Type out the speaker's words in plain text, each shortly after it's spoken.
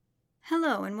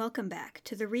Hello and welcome back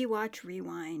to the Rewatch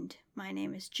Rewind. My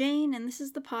name is Jane and this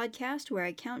is the podcast where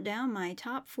I count down my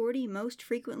top 40 most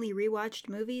frequently rewatched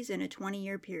movies in a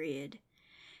 20-year period.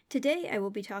 Today I will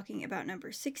be talking about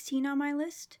number 16 on my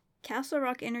list, Castle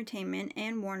Rock Entertainment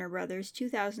and Warner Bros.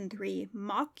 2003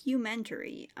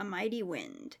 mockumentary, A Mighty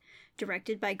Wind,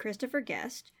 directed by Christopher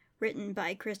Guest, written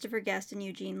by Christopher Guest and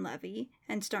Eugene Levy,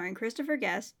 and starring Christopher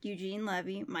Guest, Eugene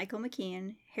Levy, Michael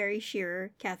McKean, Harry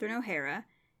Shearer, Catherine O'Hara,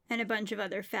 and a bunch of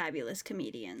other fabulous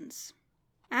comedians.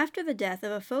 After the death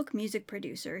of a folk music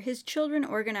producer, his children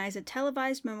organize a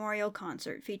televised memorial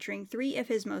concert featuring three of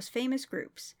his most famous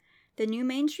groups, the New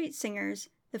Main Street Singers,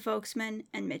 the Folksmen,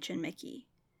 and Mitch and Mickey.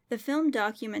 The film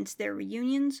documents their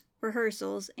reunions,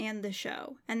 rehearsals, and the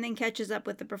show, and then catches up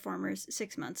with the performers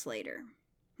 6 months later.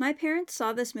 My parents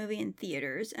saw this movie in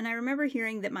theaters, and I remember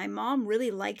hearing that my mom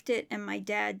really liked it and my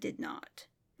dad did not.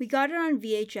 We got it on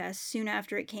VHS soon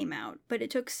after it came out, but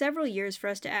it took several years for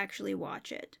us to actually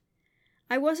watch it.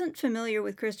 I wasn't familiar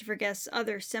with Christopher Guest's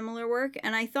other similar work,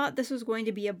 and I thought this was going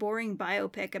to be a boring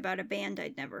biopic about a band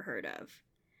I'd never heard of.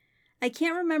 I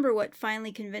can't remember what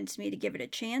finally convinced me to give it a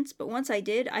chance, but once I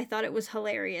did, I thought it was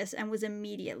hilarious and was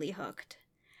immediately hooked.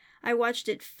 I watched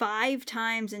it 5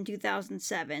 times in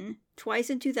 2007, twice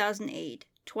in 2008,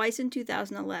 twice in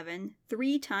 2011,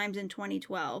 3 times in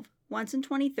 2012, once in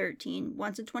 2013,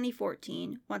 once in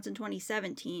 2014, once in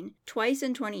 2017, twice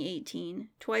in 2018,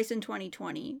 twice in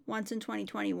 2020, once in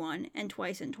 2021, and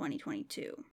twice in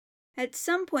 2022. At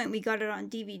some point we got it on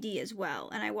DVD as well,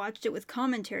 and I watched it with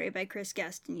commentary by Chris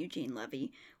Guest and Eugene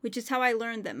Levy, which is how I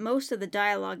learned that most of the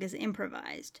dialogue is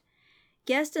improvised.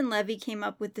 Guest and Levy came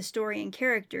up with the story and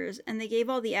characters, and they gave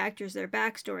all the actors their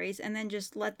backstories and then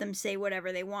just let them say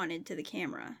whatever they wanted to the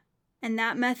camera. And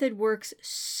that method works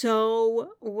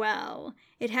so well.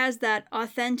 It has that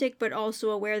authentic but also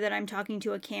aware that I'm talking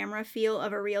to a camera feel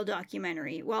of a real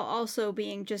documentary, while also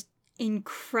being just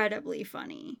incredibly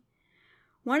funny.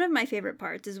 One of my favorite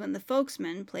parts is when the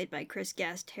Folksmen, played by Chris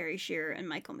Guest, Harry Shearer, and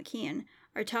Michael McKean,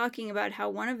 are talking about how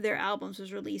one of their albums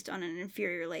was released on an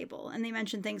inferior label, and they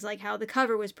mention things like how the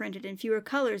cover was printed in fewer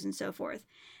colors and so forth.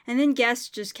 And then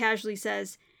Guest just casually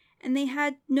says, and they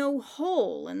had no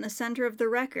hole in the center of the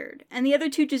record. And the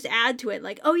other two just add to it,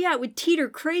 like, oh yeah, it would teeter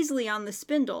crazily on the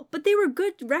spindle, but they were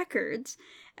good records,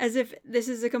 as if this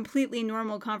is a completely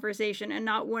normal conversation and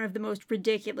not one of the most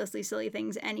ridiculously silly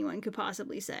things anyone could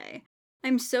possibly say.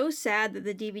 I'm so sad that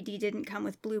the DVD didn't come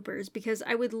with bloopers, because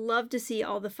I would love to see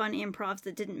all the fun improvs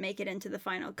that didn't make it into the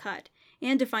final cut,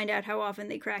 and to find out how often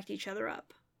they cracked each other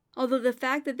up. Although the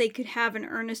fact that they could have an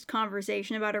earnest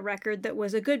conversation about a record that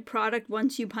was a good product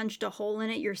once you punched a hole in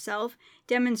it yourself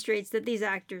demonstrates that these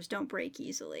actors don't break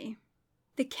easily.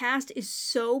 The cast is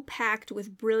so packed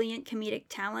with brilliant comedic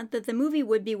talent that the movie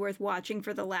would be worth watching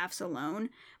for the laughs alone,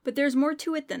 but there's more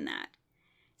to it than that.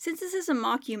 Since this is a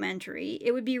mockumentary,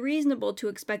 it would be reasonable to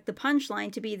expect the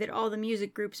punchline to be that all the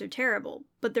music groups are terrible,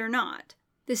 but they're not.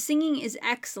 The singing is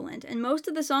excellent, and most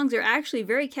of the songs are actually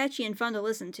very catchy and fun to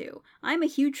listen to. I'm a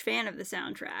huge fan of the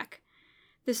soundtrack.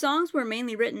 The songs were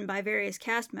mainly written by various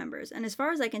cast members, and as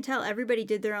far as I can tell, everybody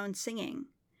did their own singing.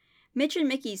 Mitch and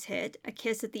Mickey's hit, A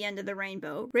Kiss at the End of the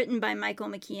Rainbow, written by Michael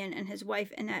McKean and his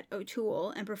wife Annette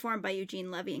O'Toole, and performed by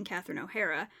Eugene Levy and Catherine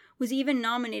O'Hara, was even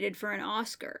nominated for an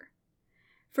Oscar.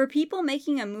 For people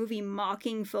making a movie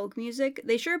mocking folk music,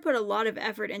 they sure put a lot of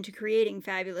effort into creating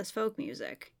fabulous folk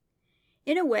music.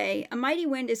 In a way, A Mighty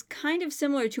Wind is kind of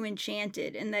similar to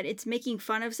Enchanted in that it's making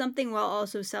fun of something while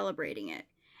also celebrating it.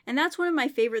 And that's one of my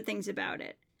favorite things about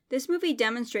it. This movie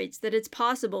demonstrates that it's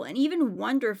possible and even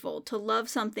wonderful to love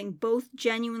something both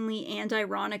genuinely and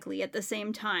ironically at the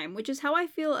same time, which is how I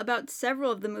feel about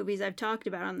several of the movies I've talked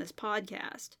about on this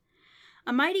podcast.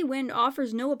 A Mighty Wind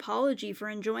offers no apology for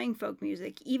enjoying folk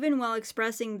music, even while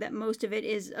expressing that most of it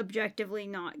is objectively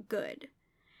not good.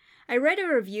 I read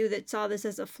a review that saw this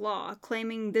as a flaw,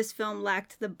 claiming this film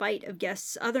lacked the bite of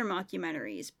Guest's other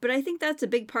mockumentaries, but I think that's a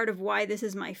big part of why this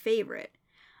is my favorite.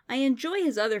 I enjoy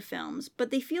his other films,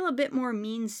 but they feel a bit more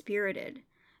mean-spirited.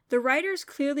 The writers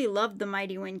clearly loved the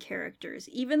Mighty Wind characters,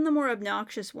 even the more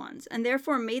obnoxious ones, and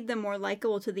therefore made them more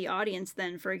likable to the audience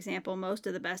than, for example, most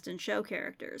of the Best in Show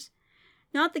characters.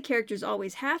 Not that characters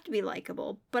always have to be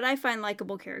likable, but I find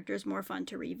likable characters more fun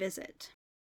to revisit.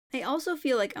 I also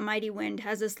feel like A Mighty Wind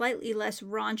has a slightly less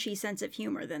raunchy sense of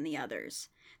humor than the others.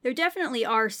 There definitely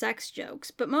are sex jokes,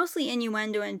 but mostly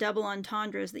innuendo and double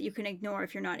entendres that you can ignore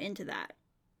if you're not into that.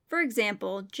 For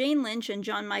example, Jane Lynch and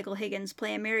John Michael Higgins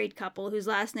play a married couple whose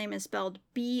last name is spelled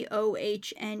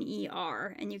Bohner,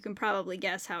 and you can probably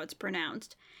guess how it's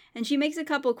pronounced. And she makes a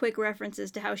couple quick references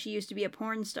to how she used to be a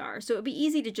porn star, so it would be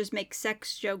easy to just make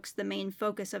sex jokes the main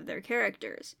focus of their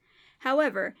characters.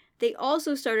 However, they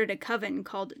also started a coven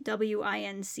called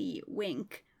WINC,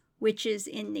 Wink, Witches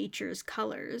in Nature's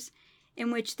Colors,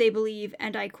 in which they believe,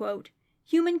 and I quote,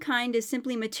 "Humankind is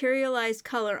simply materialized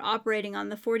color operating on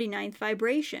the 49th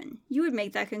vibration. You would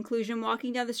make that conclusion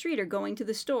walking down the street or going to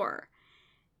the store."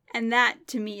 And that,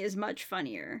 to me, is much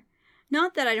funnier.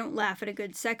 Not that I don't laugh at a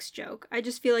good sex joke, I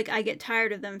just feel like I get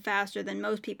tired of them faster than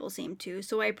most people seem to,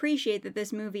 so I appreciate that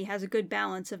this movie has a good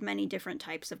balance of many different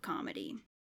types of comedy.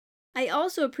 I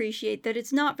also appreciate that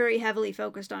it's not very heavily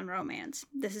focused on romance.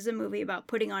 This is a movie about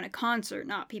putting on a concert,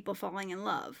 not people falling in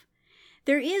love.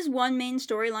 There is one main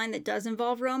storyline that does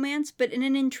involve romance, but in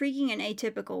an intriguing and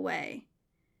atypical way.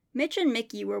 Mitch and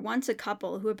Mickey were once a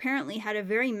couple who apparently had a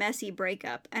very messy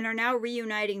breakup and are now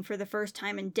reuniting for the first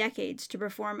time in decades to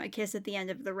perform A Kiss at the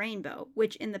End of the Rainbow,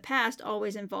 which in the past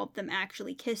always involved them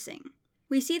actually kissing.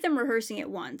 We see them rehearsing it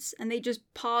once, and they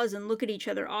just pause and look at each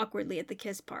other awkwardly at the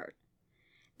kiss part.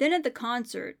 Then at the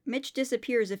concert, Mitch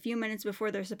disappears a few minutes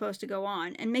before they're supposed to go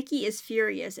on, and Mickey is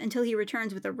furious until he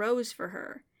returns with a rose for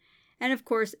her. And of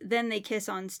course, then they kiss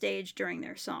on stage during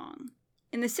their song.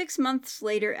 In the 6 months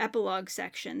later epilogue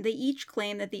section, they each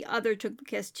claim that the other took the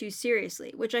kiss too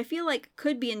seriously, which I feel like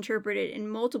could be interpreted in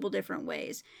multiple different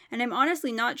ways, and I'm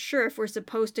honestly not sure if we're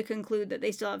supposed to conclude that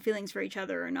they still have feelings for each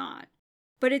other or not.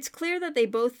 But it's clear that they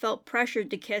both felt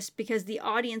pressured to kiss because the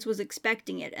audience was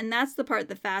expecting it, and that's the part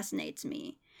that fascinates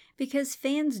me. Because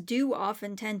fans do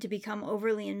often tend to become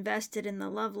overly invested in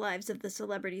the love lives of the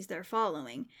celebrities they're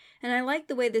following, and I like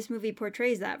the way this movie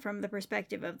portrays that from the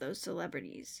perspective of those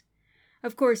celebrities.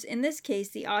 Of course, in this case,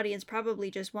 the audience probably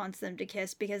just wants them to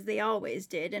kiss because they always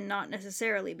did, and not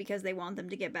necessarily because they want them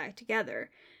to get back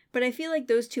together, but I feel like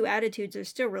those two attitudes are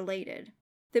still related.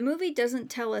 The movie doesn't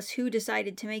tell us who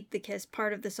decided to make the kiss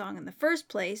part of the song in the first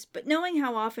place, but knowing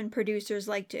how often producers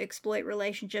like to exploit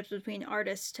relationships between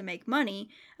artists to make money,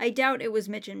 I doubt it was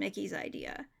Mitch and Mickey's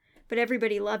idea. But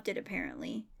everybody loved it,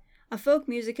 apparently. A folk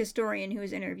music historian who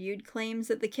was interviewed claims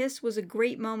that the kiss was a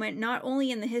great moment not only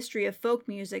in the history of folk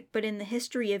music, but in the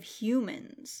history of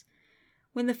humans.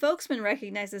 When the folksmen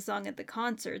recognize the song at the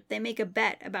concert, they make a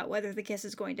bet about whether the kiss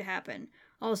is going to happen.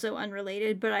 Also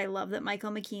unrelated, but I love that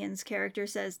Michael McKean's character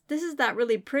says, "This is that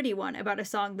really pretty one," about a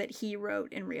song that he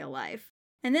wrote in real life.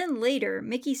 And then later,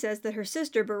 Mickey says that her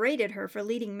sister berated her for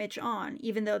leading Mitch on,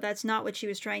 even though that's not what she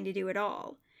was trying to do at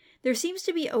all. There seems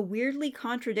to be a weirdly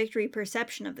contradictory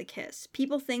perception of the kiss.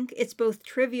 People think it's both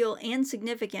trivial and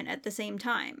significant at the same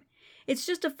time. It's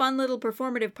just a fun little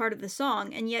performative part of the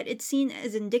song, and yet it's seen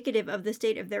as indicative of the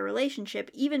state of their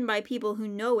relationship, even by people who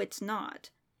know it's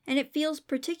not. And it feels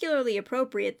particularly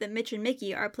appropriate that Mitch and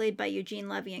Mickey are played by Eugene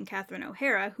Levy and Catherine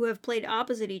O'Hara, who have played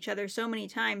opposite each other so many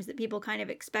times that people kind of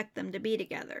expect them to be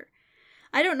together.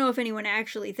 I don't know if anyone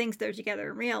actually thinks they're together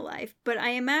in real life, but I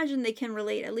imagine they can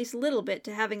relate at least a little bit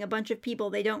to having a bunch of people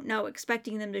they don't know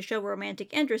expecting them to show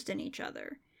romantic interest in each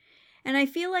other. And I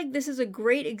feel like this is a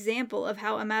great example of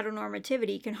how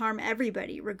amatonormativity can harm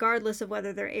everybody, regardless of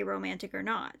whether they're aromantic or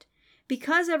not.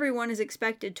 Because everyone is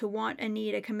expected to want and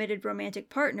need a committed romantic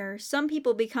partner, some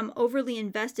people become overly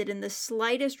invested in the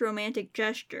slightest romantic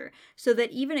gesture, so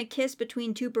that even a kiss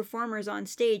between two performers on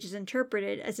stage is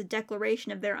interpreted as a declaration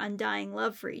of their undying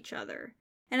love for each other.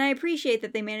 And I appreciate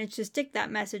that they managed to stick that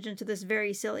message into this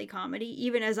very silly comedy,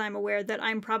 even as I'm aware that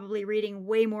I'm probably reading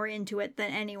way more into it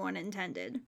than anyone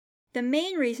intended. The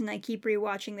main reason I keep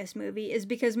rewatching this movie is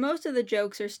because most of the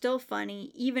jokes are still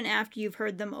funny, even after you've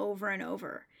heard them over and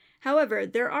over. However,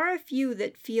 there are a few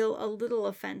that feel a little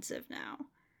offensive now.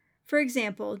 For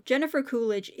example, Jennifer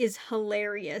Coolidge is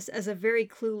hilarious as a very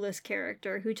clueless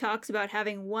character who talks about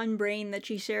having one brain that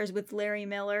she shares with Larry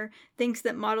Miller, thinks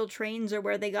that model trains are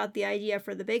where they got the idea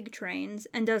for the big trains,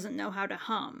 and doesn't know how to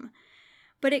hum.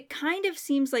 But it kind of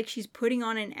seems like she's putting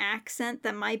on an accent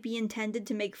that might be intended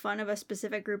to make fun of a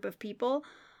specific group of people,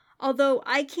 although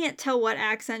I can't tell what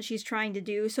accent she's trying to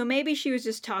do, so maybe she was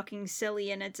just talking silly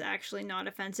and it's actually not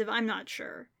offensive, I'm not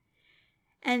sure.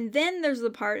 And then there's the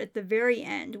part at the very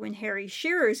end when Harry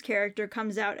Shearer's character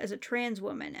comes out as a trans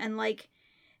woman, and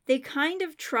they kind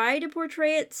of try to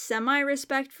portray it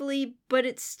semi-respectfully, but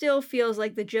it still feels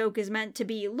like the joke is meant to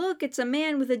be, look, it's a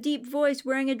man with a deep voice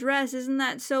wearing a dress, isn't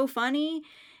that so funny?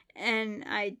 And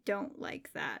I don't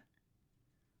like that.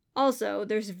 Also,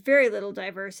 there's very little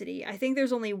diversity. I think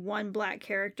there's only one black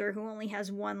character who only has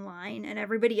one line, and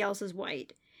everybody else is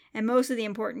white. And most of the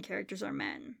important characters are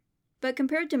men. But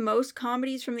compared to most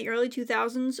comedies from the early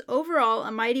 2000s, overall,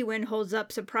 A Mighty Wind holds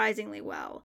up surprisingly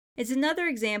well. It's another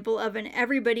example of an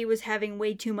everybody was having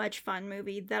way too much fun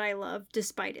movie that I love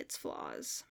despite its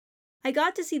flaws. I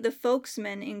got to see The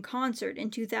Folksmen in concert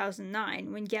in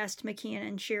 2009 when Guest, McKeon,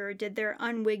 and Shearer did their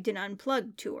Unwigged and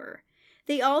Unplugged tour.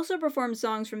 They also performed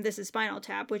songs from This Is Spinal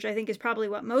Tap, which I think is probably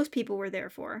what most people were there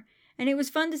for, and it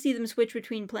was fun to see them switch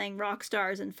between playing rock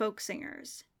stars and folk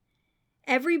singers.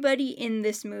 Everybody in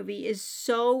this movie is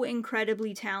so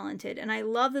incredibly talented, and I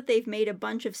love that they've made a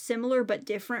bunch of similar but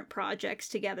different projects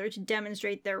together to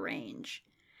demonstrate their range.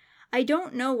 I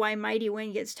don't know why Mighty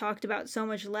Wind gets talked about so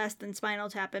much less than Spinal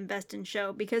Tap and Best in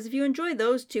Show, because if you enjoy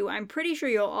those two, I'm pretty sure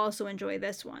you'll also enjoy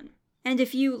this one. And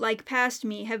if you, like past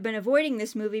me, have been avoiding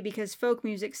this movie because folk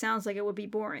music sounds like it would be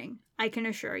boring, I can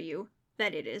assure you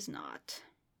that it is not.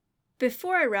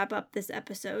 Before I wrap up this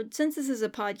episode, since this is a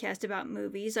podcast about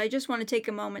movies, I just want to take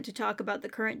a moment to talk about the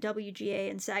current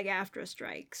WGA and SAG-AFTRA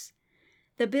strikes.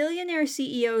 The billionaire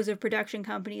CEOs of production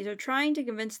companies are trying to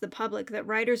convince the public that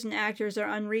writers and actors are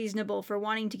unreasonable for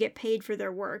wanting to get paid for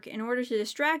their work in order to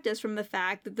distract us from the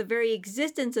fact that the very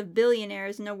existence of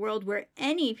billionaires in a world where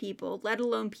any people, let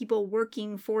alone people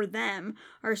working for them,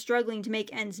 are struggling to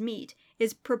make ends meet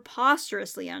is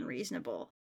preposterously unreasonable.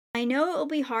 I know it will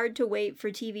be hard to wait for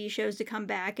TV shows to come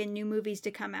back and new movies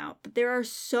to come out, but there are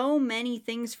so many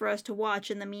things for us to watch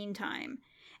in the meantime.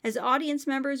 As audience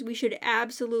members, we should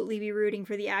absolutely be rooting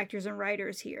for the actors and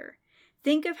writers here.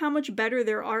 Think of how much better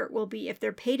their art will be if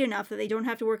they're paid enough that they don't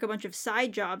have to work a bunch of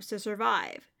side jobs to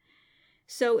survive.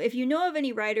 So if you know of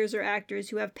any writers or actors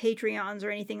who have Patreons or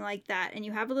anything like that, and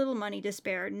you have a little money to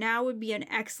spare, now would be an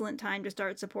excellent time to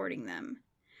start supporting them.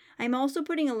 I'm also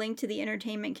putting a link to the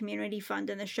Entertainment Community Fund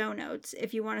in the show notes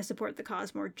if you want to support the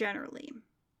cause more generally.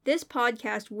 This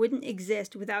podcast wouldn't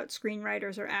exist without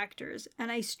screenwriters or actors,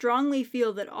 and I strongly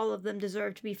feel that all of them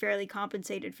deserve to be fairly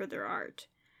compensated for their art.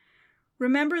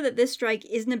 Remember that this strike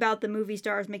isn't about the movie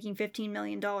stars making $15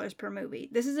 million per movie.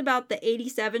 This is about the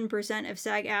 87% of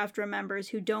SAG-AFTRA members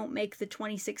who don't make the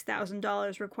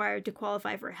 $26,000 required to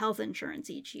qualify for health insurance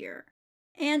each year.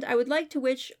 And I would like to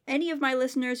wish any of my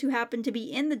listeners who happen to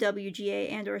be in the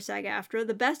WGA and/or SAG-AFTRA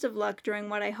the best of luck during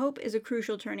what I hope is a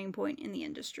crucial turning point in the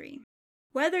industry.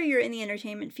 Whether you're in the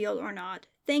entertainment field or not,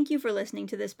 thank you for listening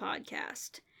to this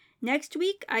podcast. Next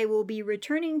week, I will be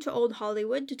returning to Old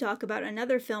Hollywood to talk about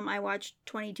another film I watched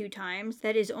 22 times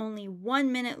that is only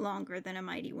 1 minute longer than A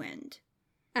Mighty Wind.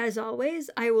 As always,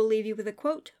 I will leave you with a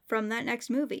quote from that next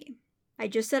movie. I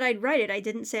just said I'd write it, I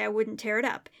didn't say I wouldn't tear it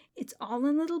up. It's all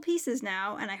in little pieces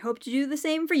now, and I hope to do the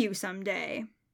same for you someday.